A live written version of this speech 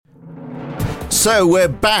So we're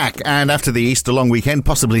back, and after the Easter long weekend,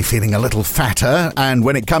 possibly feeling a little fatter. And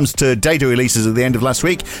when it comes to data releases at the end of last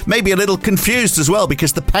week, maybe a little confused as well,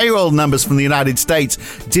 because the payroll numbers from the United States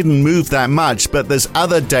didn't move that much. But there's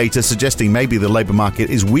other data suggesting maybe the labour market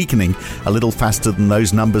is weakening a little faster than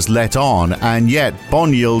those numbers let on. And yet,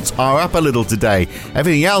 bond yields are up a little today.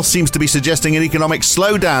 Everything else seems to be suggesting an economic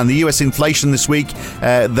slowdown. The US inflation this week,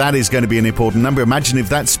 that is going to be an important number. Imagine if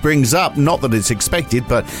that springs up. Not that it's expected,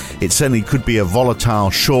 but it certainly could be a volatile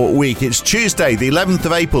short week. It's Tuesday, the 11th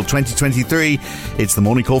of April, 2023. It's the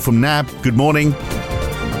morning call from NAB. Good morning.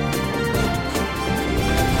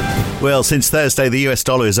 Well, since Thursday, the US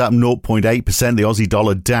dollar is up 0.8%, the Aussie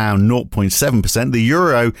dollar down 0.7%, the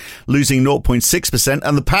euro losing 0.6%,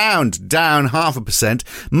 and the pound down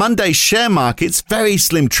 0.5%. Monday's share markets, very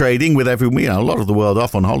slim trading with a lot of the world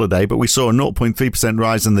off on holiday, but we saw a 0.3%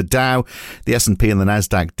 rise in the Dow, the S&P and the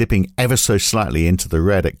Nasdaq dipping ever so slightly into the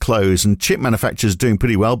red at close, and chip manufacturers doing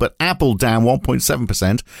pretty well, but Apple down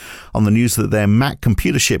 1.7% on the news that their Mac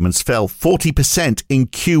computer shipments fell 40% in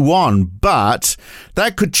Q1, but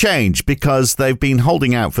that could change, because they've been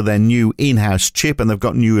holding out for their new in-house chip and they've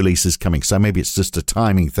got new releases coming, so maybe it's just a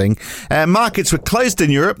timing thing. Markets were closed in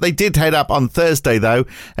Europe. They did head up on Thursday, though,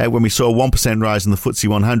 when we saw a 1% rise in the FTSE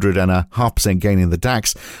 100 and a 0.5% gain in the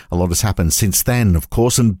DAX. A lot has happened since then, of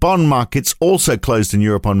course, and bond markets also closed in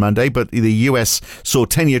Europe on Monday, but the US saw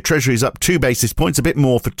 10-year treasuries up 2 basis points, a bit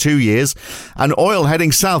more for 2 years, and oil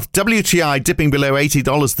heading south. WTI dipping below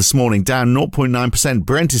 $80 this morning, down 0.9%.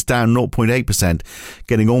 Brent is down 0.8%,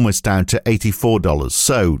 getting almost down to $84.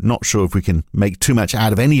 So not sure if we can make too much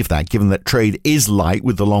out of any of that, given that trade is light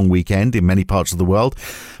with the long weekend in many parts of the world.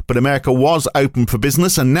 But America was open for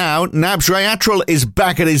business, and now NAB's Ray Attrell is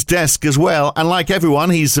back at his desk as well. And like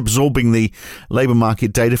everyone, he's absorbing the labour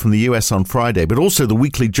market data from the US on Friday, but also the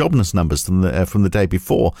weekly jobless numbers from the day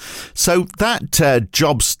before. So that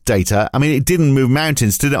jobs data, I mean, it didn't move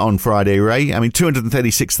mountains, did it, on Friday, Ray? I mean,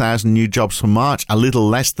 236,000 new jobs for March, a little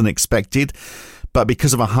less than expected. But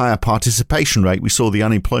because of a higher participation rate, we saw the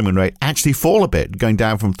unemployment rate actually fall a bit, going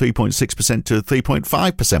down from 3.6% to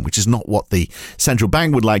 3.5%, which is not what the central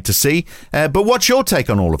bank would like to see. But what's your take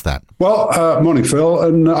on all of that? Well, morning, Phil.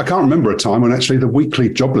 And I can't remember a time when actually the weekly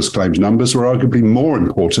jobless claims numbers were arguably more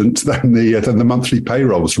important than the monthly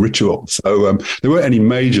payrolls ritual. So there weren't any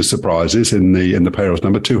major surprises in the payrolls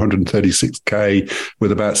number, 236K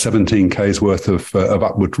with about 17K's worth of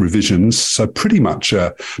upward revisions. So pretty much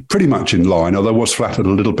in line, although was flattered a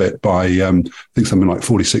little bit by, I think, something like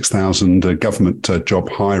 46,000 government job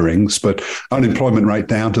hirings, but unemployment rate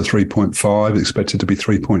down to 3.5, expected to be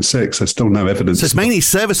 3.6. There's still no evidence. So it's mainly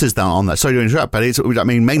services that on that. Sorry to interrupt, but it's, I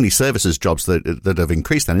mean, mainly services jobs that have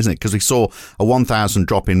increased then, isn't it? Because we saw a 1,000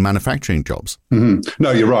 drop in manufacturing jobs. Mm-hmm. No,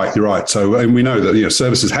 you're right. So, and we know that,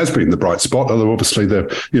 services has been the bright spot, although obviously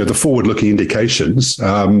the forward-looking indications,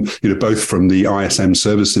 both from the ISM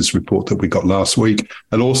services report that we got last week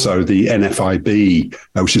and also the NFIB,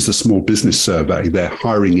 which is the small business survey, their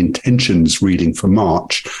hiring intentions reading for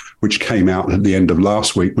March, which came out at the end of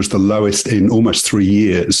last week, was the lowest in almost 3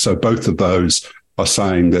 years. So both of those are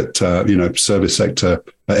saying that service sector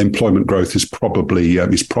employment growth is probably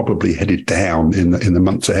headed down in the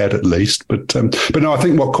months ahead at least. But no, I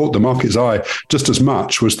think what caught the market's eye just as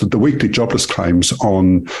much was that the weekly jobless claims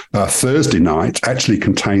on Thursday night actually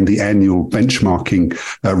contained the annual benchmarking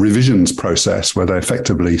revisions process, where they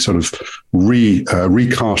effectively sort of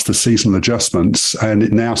recast the seasonal adjustments, and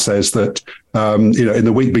it now says that in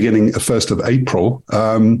the week beginning 1st of April.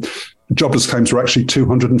 Jobless claims were actually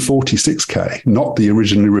 246K, not the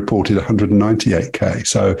originally reported 198K.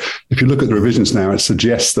 So if you look at the revisions now, it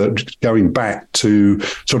suggests that going back to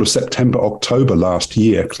sort of September, October last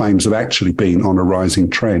year, claims have actually been on a rising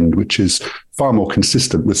trend, which is far more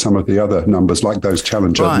consistent with some of the other numbers, like those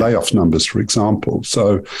Challenger layoffs numbers, for example.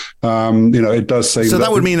 So, it does say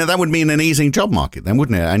that would mean an easing job market, then,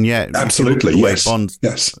 wouldn't it? And yet, absolutely, yes.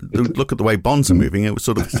 Look at the way bonds are moving. It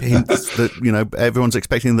sort of hints that everyone's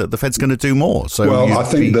expecting that the Fed's going to do more. So, well, I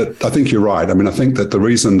think you're right. I mean, I think that the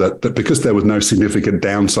reason that because there was no significant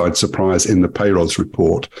downside surprise in the payrolls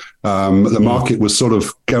report, the market was sort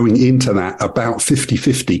of going into that about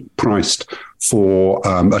 50-50 priced for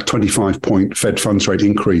a 25-point Fed funds rate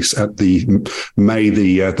increase at the May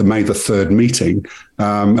the 3rd meeting.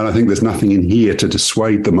 And I think there's nothing in here to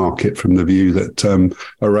dissuade the market from the view that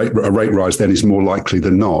a rate rise then is more likely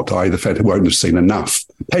than not, i.e. the Fed won't have seen enough,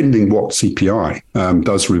 pending what CPI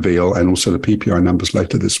does reveal and also the PPI numbers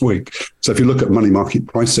later this week. So if you look at money market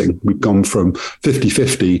pricing, we've gone from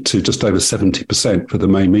 50-50 to just over 70% for the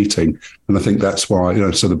May meeting. And I think that's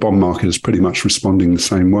why, so the bond market is pretty much responding the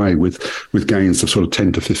same way with gains of sort of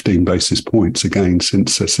 10 to 15 basis points again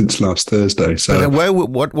since last Thursday. So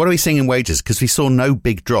what are we seeing in wages? Because we saw no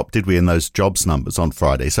big drop, did we, in those jobs numbers on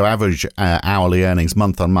Friday? So average hourly earnings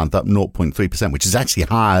month on month up 0.3%, which is actually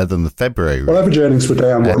higher than the February. Well, average earnings were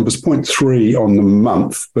down. It was 0.3 on the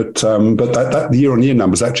month, but that year-on-year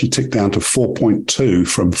numbers actually ticked down to 4.2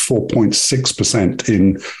 from 4.6%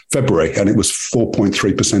 in February, and it was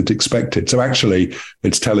 4.3% expected. So actually,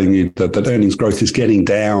 it's telling you that earnings growth is getting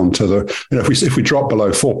down to the, if we drop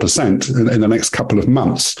below 4% in the next couple of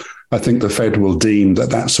months, I think the Fed will deem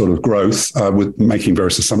that sort of growth, with making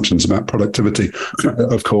various assumptions about productivity,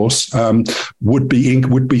 of course, would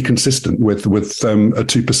be consistent with a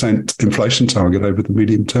 2% inflation target over the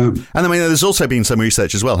medium term. And I mean, there's also been some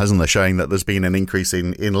research as well, hasn't there, showing that there's been an increase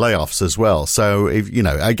in layoffs as well. So if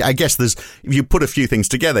I guess if you put a few things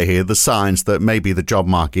together here, the signs that maybe the job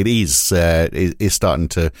market is starting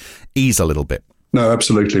to ease a little bit. No,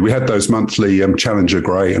 absolutely. We had those monthly Challenger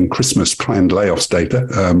Gray and Christmas planned layoffs data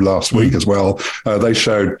last week as well. They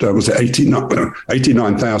showed,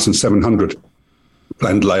 89,700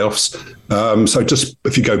 planned layoffs. So just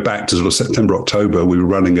if you go back to sort of September, October, we were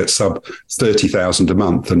running at sub 30,000 a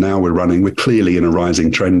month, and now we're clearly in a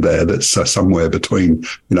rising trend there. That's somewhere between,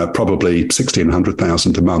 probably 60 and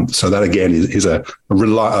 100,000 a month. So that again is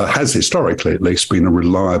has historically at least been a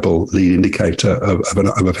reliable lead indicator of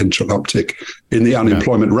eventual uptick in the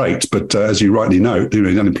unemployment rate. But as you rightly note,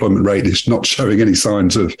 the unemployment rate is not showing any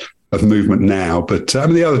signs of movement now. But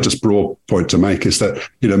the other just broad point to make is that,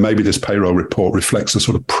 maybe this payroll report reflects a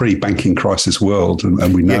sort of pre-banking crisis world.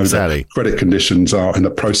 And we know that credit conditions are in the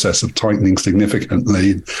process of tightening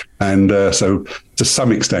significantly. And so to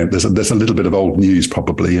some extent, there's a little bit of old news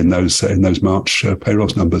probably in those March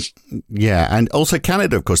payrolls numbers. Yeah. And also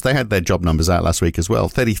Canada, of course, they had their job numbers out last week as well.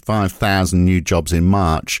 35,000 new jobs in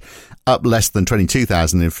March, up less than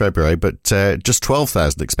 22,000 in February, but just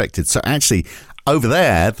 12,000 expected. So actually, over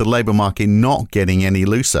there, the labour market not getting any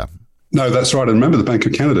looser. No, that's right. And remember, the Bank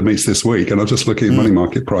of Canada meets this week, and I'm just looking at money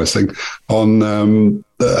market pricing on,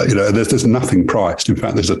 there's nothing priced. In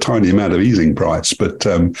fact, there's a tiny amount of easing price, but,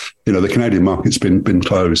 the Canadian market's been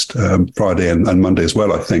closed Friday and Monday as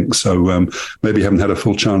well, I think. So maybe haven't had a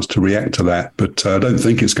full chance to react to that, but I don't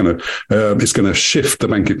think it's going to shift the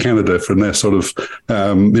Bank of Canada from their sort of,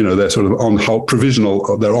 their sort of on hold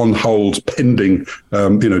provisional, their on hold pending,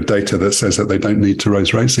 data that says that they don't need to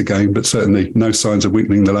raise rates again, but certainly no signs of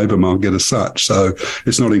weakening the labour market as such. So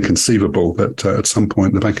it's not inconceivable that at some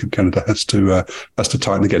point the Bank of Canada has to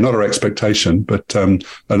tighten again. Not our expectation, but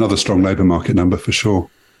another strong labour market number for sure.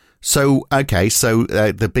 So,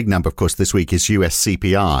 the big number, of course, this week is US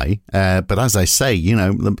CPI. But as I say,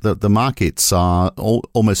 the markets are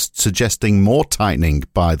almost suggesting more tightening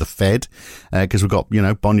by the Fed because we've got,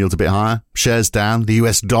 bond yields a bit higher, shares down, the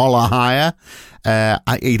US dollar higher.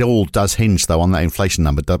 It all does hinge, though, on that inflation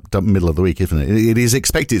number, middle of the week, isn't it? It is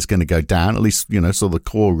expected it's going to go down, at least, sort of the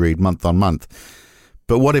core read month on month.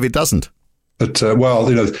 But what if it doesn't? But,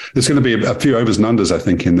 there's going to be a few overs and unders, I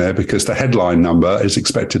think, in there because the headline number is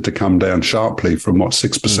expected to come down sharply from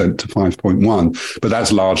 6% to 5.1. But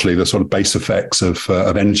that's largely the sort of base effects of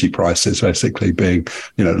energy prices basically being,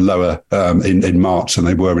 lower in March than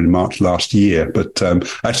they were in March last year. But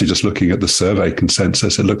actually just looking at the survey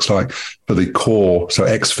consensus, it looks like for the core, so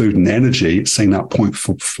ex-food and energy, it's seen up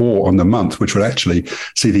 0.4 on the month, which would actually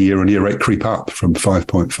see the year-on-year rate creep up from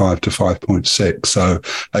 5.5 to 5.6. So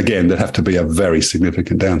again, there'd have to be a very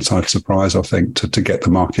significant downside surprise, I think, to get the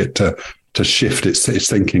market to shift its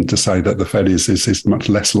thinking to say that the Fed is much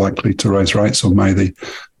less likely to raise rates on May the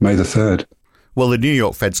 3rd. Well, the New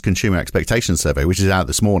York Fed's Consumer Expectations Survey, which is out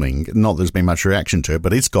this morning, not that there's been much reaction to it,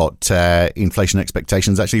 but it's got inflation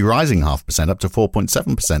expectations actually rising 0.5% up to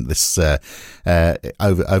 4.7% this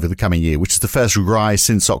over the coming year, which is the first rise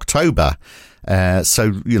since October. But as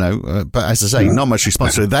I say, not much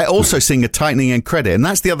response to it. They're also seeing a tightening in credit. And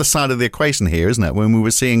that's the other side of the equation here, isn't it? When we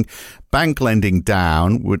were seeing bank lending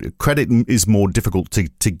down, credit is more difficult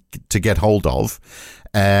to get hold of.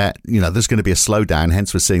 There's going to be a slowdown.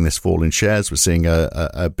 Hence, we're seeing this fall in shares. We're seeing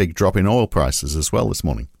a big drop in oil prices as well this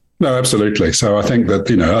morning. No, absolutely. So I think that,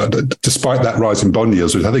 despite that rise in bond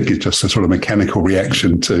yields, I think it's just a sort of mechanical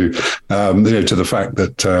reaction to, to the fact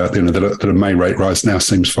that, that a May rate rise now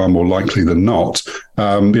seems far more likely than not.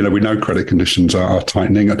 We know credit conditions are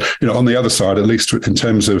tightening. On the other side, at least in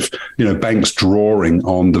terms of, banks drawing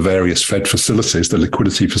on the various Fed facilities, the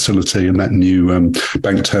liquidity facility and that new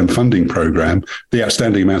bank term funding program, the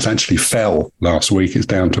outstanding amounts actually fell last week. It's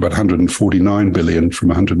down to about 149 billion from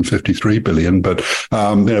 153 billion. But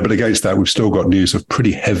against that, we've still got news of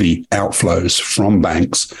pretty heavy outflows from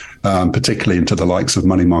banks, particularly into the likes of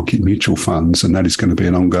money market mutual funds. And that is going to be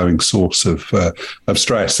an ongoing source of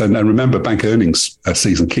stress. And remember, bank earnings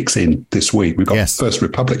season kicks in this week. We've got First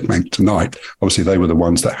Republic Bank tonight. Obviously, they were the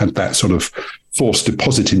ones that had that sort of forced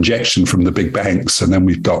deposit injection from the big banks. And then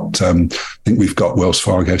we've got, I think we've got Wells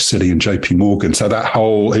Fargo, Citi and JP Morgan. So that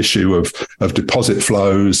whole issue of deposit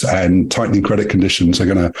flows and tightening credit conditions are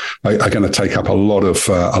going to take up a lot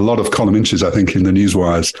of column inches, I think, in the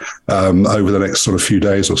newswires over the next sort of few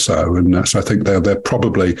days or so. And so I think they're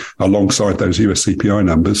probably, alongside those US CPI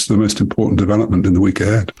numbers, the most important development in the week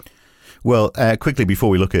ahead. Well, quickly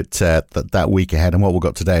before we look at that week ahead and what we've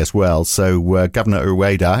got today as well. So Governor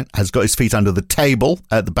Ueda has got his feet under the table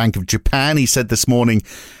at the Bank of Japan. He said this morning,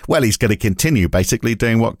 well, he's going to continue basically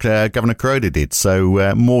doing what Governor Kuroda did.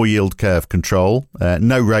 So more yield curve control,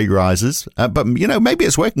 no rate rises. But, maybe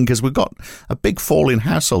it's working because we've got a big fall in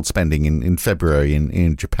household spending in February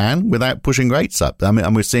in Japan without pushing rates up.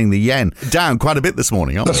 And we're seeing the yen down quite a bit this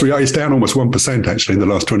morning, aren't we? That's right. It's down almost 1% actually in the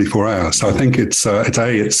last 24 hours. So I think it's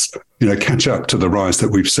catch up to the rise that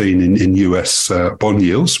we've seen in US bond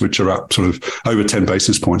yields, which are up sort of over 10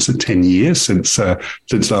 basis points in 10 years since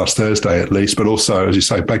last Thursday at least. But also, as you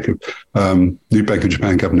say, new Bank of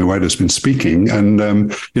Japan Governor Ueda has been speaking, and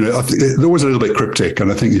I think they're always a little bit cryptic,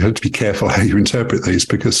 and I think you have to be careful how you interpret these,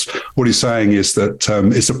 because what he's saying is that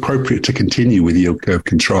it's appropriate to continue with yield curve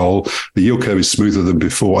control. The yield curve is smoother than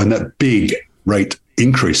before, and that big rate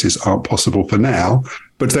increases aren't possible for now.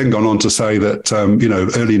 But then gone on to say that,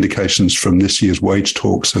 early indications from this year's wage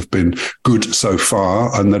talks have been good so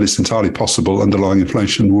far, and that it's entirely possible underlying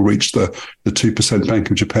inflation will reach the 2%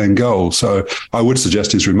 Bank of Japan goal. So I would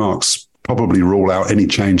suggest his remarks probably rule out any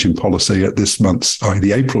change in policy at this month's,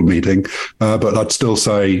 the April meeting. But I'd still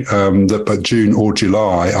say that both June or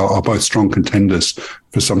July are both strong contenders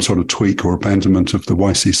for some sort of tweak or abandonment of the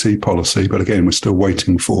YCC policy. But again, we're still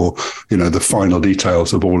waiting for, the final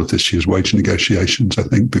details of all of this year's wage negotiations, I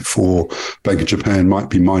think, before Bank of Japan might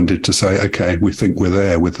be minded to say, okay, we think we're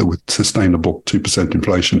there with sustainable 2%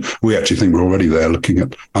 inflation. We actually think we're already there, looking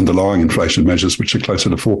at underlying inflation measures, which are closer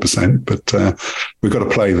to 4%. But we've got to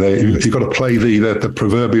play you've got to play the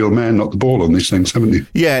proverbial man, not the ball on these things, haven't you?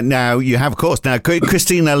 Yeah, now you have, of course. Now,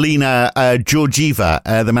 Kristalina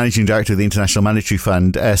Georgieva, the managing director of the International Monetary Fund,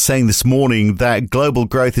 saying this morning that global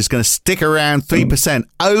growth is going to stick around 3%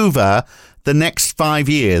 over the next 5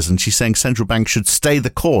 years, and she's saying central banks should stay the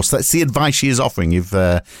course. That's the advice she is offering if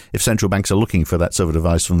central banks are looking for that sort of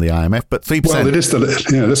advice from the IMF. But 3%. Well, it is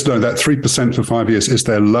let's know that 3% for 5 years is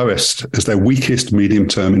their weakest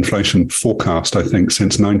medium-term inflation forecast, I think,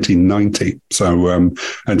 since 1990. So,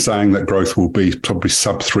 and saying that growth will be probably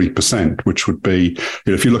sub 3%, which would be,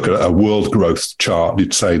 if you look at a world growth chart,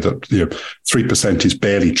 you'd say that 3% is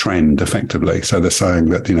barely trend effectively. So they're saying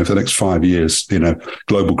that for the next 5 years,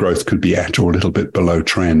 global growth could be at or a little bit below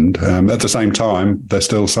trend. At the same time, they're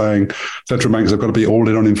still saying central banks have got to be all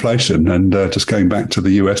in on inflation. And just going back to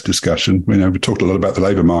the US discussion, we talked a lot about the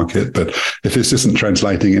labour market, but if this isn't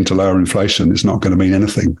translating into lower inflation, it's not going to mean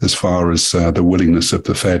anything as far as the willingness of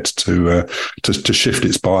the Fed to shift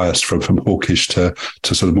its bias from hawkish to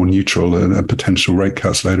sort of more neutral and potential rate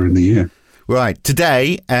cuts later in the year. Right.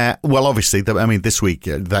 Today, obviously, this week,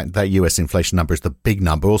 that US inflation number is the big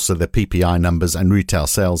number. Also, the PPI numbers and retail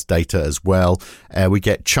sales data as well. We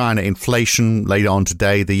get China inflation later on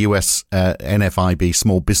today, the US NFIB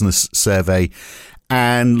small business survey.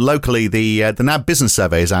 And locally, the NAB business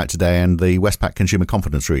survey is out today, and the Westpac consumer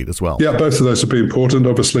confidence read as well. Yeah, both of those will be important.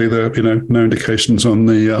 Obviously, there no indications on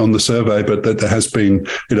the survey, but there has been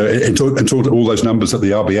in all those numbers that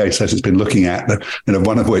the RBA says it's been looking at.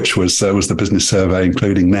 One of which was the business survey,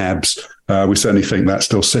 including NABs. We certainly think that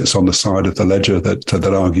still sits on the side of the ledger that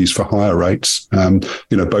argues for higher rates,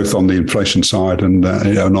 both on the inflation side and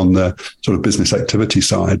on the sort of business activity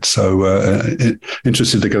side. So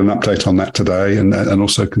interested to get an update on that today, and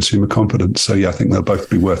also consumer confidence. So yeah, I think they'll both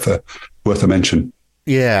be worth a mention.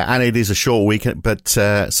 Yeah, and it is a short week, but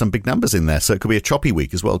some big numbers in there, so it could be a choppy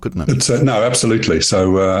week as well, couldn't it? No, absolutely.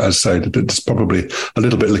 So, as I say, it's probably a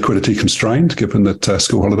little bit liquidity constrained, given that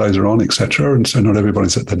school holidays are on, etc., and so not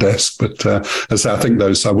everybody's at their desk. But as I think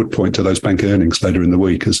I would point to those bank earnings later in the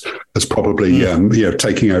week as probably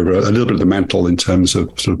taking over a little bit of the mantle in terms of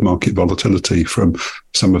sort of market volatility from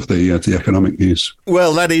some of the economic news.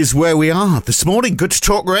 Well, that is where we are this morning. Good to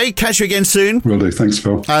talk, Ray. Catch you again soon. Will do. Thanks,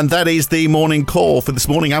 Phil. And that is the morning call for this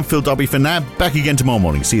morning. I'm Phil Dobby for now. Back again tomorrow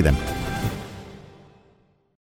morning. See you then.